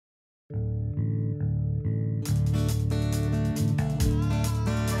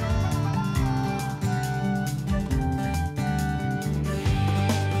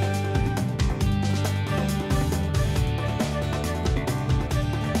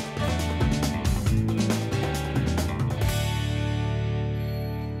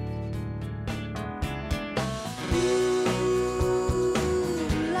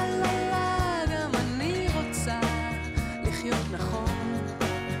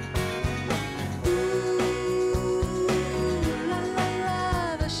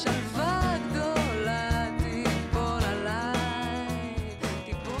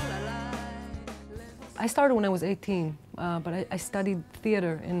I started when I was 18, but I studied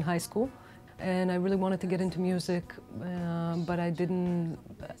theater in high school, and I really wanted to get into music, but I didn't,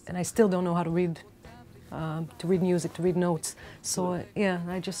 and I still don't know how to read music, to read notes. So yeah,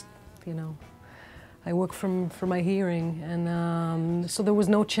 I just, you know, I work from my hearing, and so there was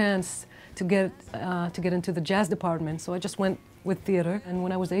no chance to get into the jazz department. So I just went with theater. And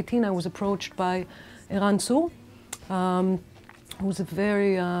when I was 18, I was approached by Eran Tsur, who's a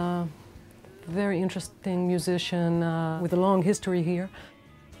very interesting musician with a long history here.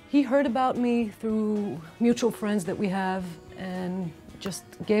 He heard about me through mutual friends that we have, and just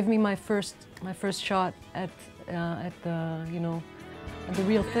gave me my first shot at the, you know, at the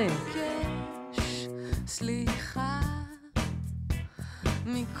real thing.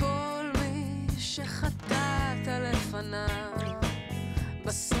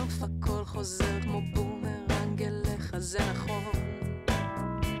 בסוף הכל חוזר כמו בומרנג אליך, זה נכון,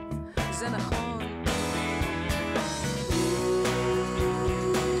 זה נכון.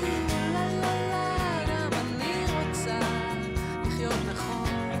 לה לה לה, גם אני רוצה לחיות נכון.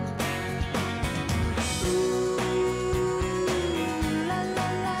 לה לה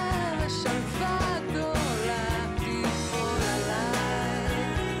לה, ושלווה גדולה תיפול עליי,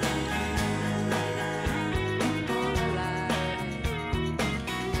 תיפול עליי.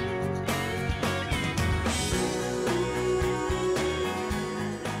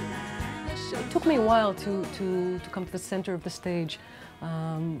 It took me a while to come to the center of the stage.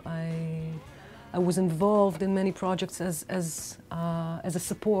 I was involved in many projects as a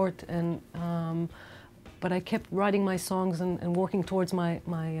support, and but I kept writing my songs and working towards my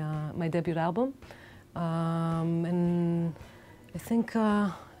debut album. And I think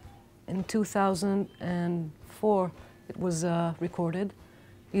in 2004 it was recorded.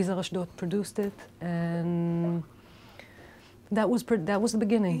 Igal produced it, and that was the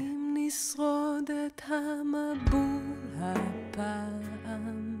beginning. נשרוד את המבול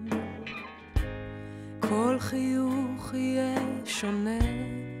הפעם, כל חיוך יהיה שונה,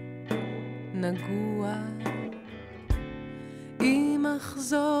 נגוע, אם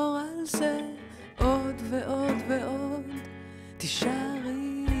אחזור על זה עוד ועוד ועוד,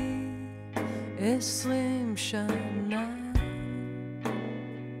 תישארי 20 שנה,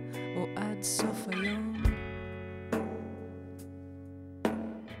 או עד סוף היום.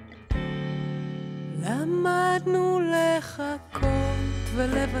 למדנו לחכות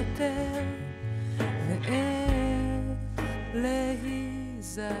ולוותר, ואיך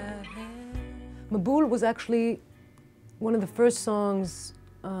להיזהר. Mabul was actually one of the first songs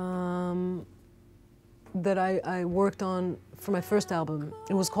that I worked on for my first album.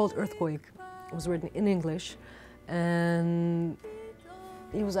 It was called Earthquake. It was written in English, and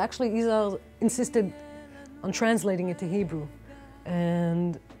it was actually, Igal insisted on translating it to Hebrew,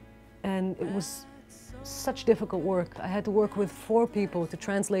 and it was such difficult work. I had to work with 4 people to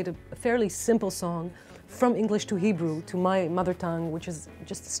translate a fairly simple song from English to Hebrew, to my mother tongue, which is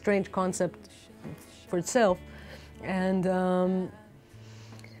just a strange concept for itself. And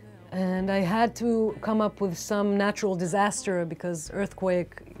I had to come up with some natural disaster, because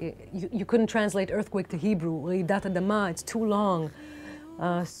earthquake, you couldn't translate earthquake to Hebrew. Ridat Adama, it's too long.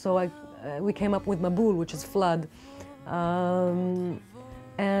 So we came up with Mabul, which is flood.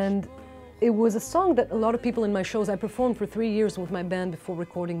 And it was a song that a lot of people in my shows, I performed for 3 years with my band before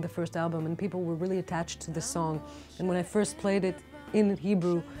recording the first album, and people were really attached to this song. And when I first played it in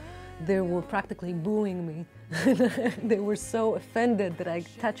Hebrew, they were practically booing me. They were so offended that I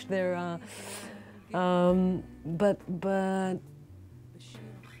touched their, but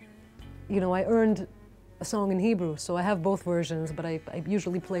you know, I earned a song in Hebrew, so I have both versions, but I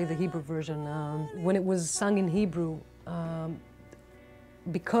usually play the Hebrew version. When it was sung in Hebrew,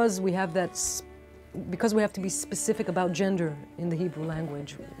 because we have to be specific about gender in the Hebrew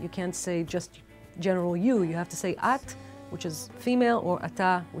language, you can't say just general you. You have to say at, which is female, or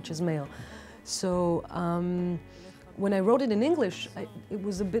ata, which is male. So when I wrote it in English, it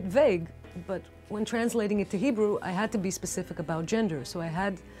was a bit vague, but when translating it to Hebrew, I had to be specific about gender. So I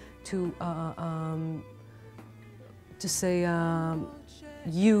had to say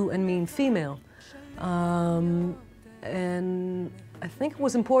you and mean female. And I think it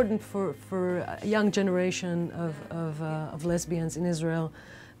was important for a young generation of lesbians in Israel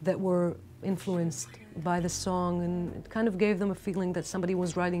that were influenced by the song, and it kind of gave them a feeling that somebody was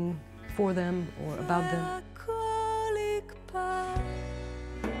writing for them or about them.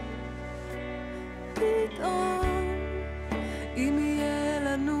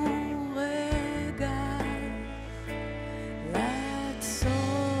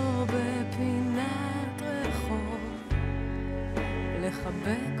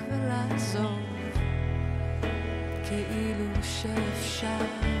 לחבק ולעזוב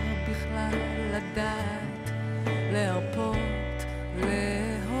בכלל לדעת להרפות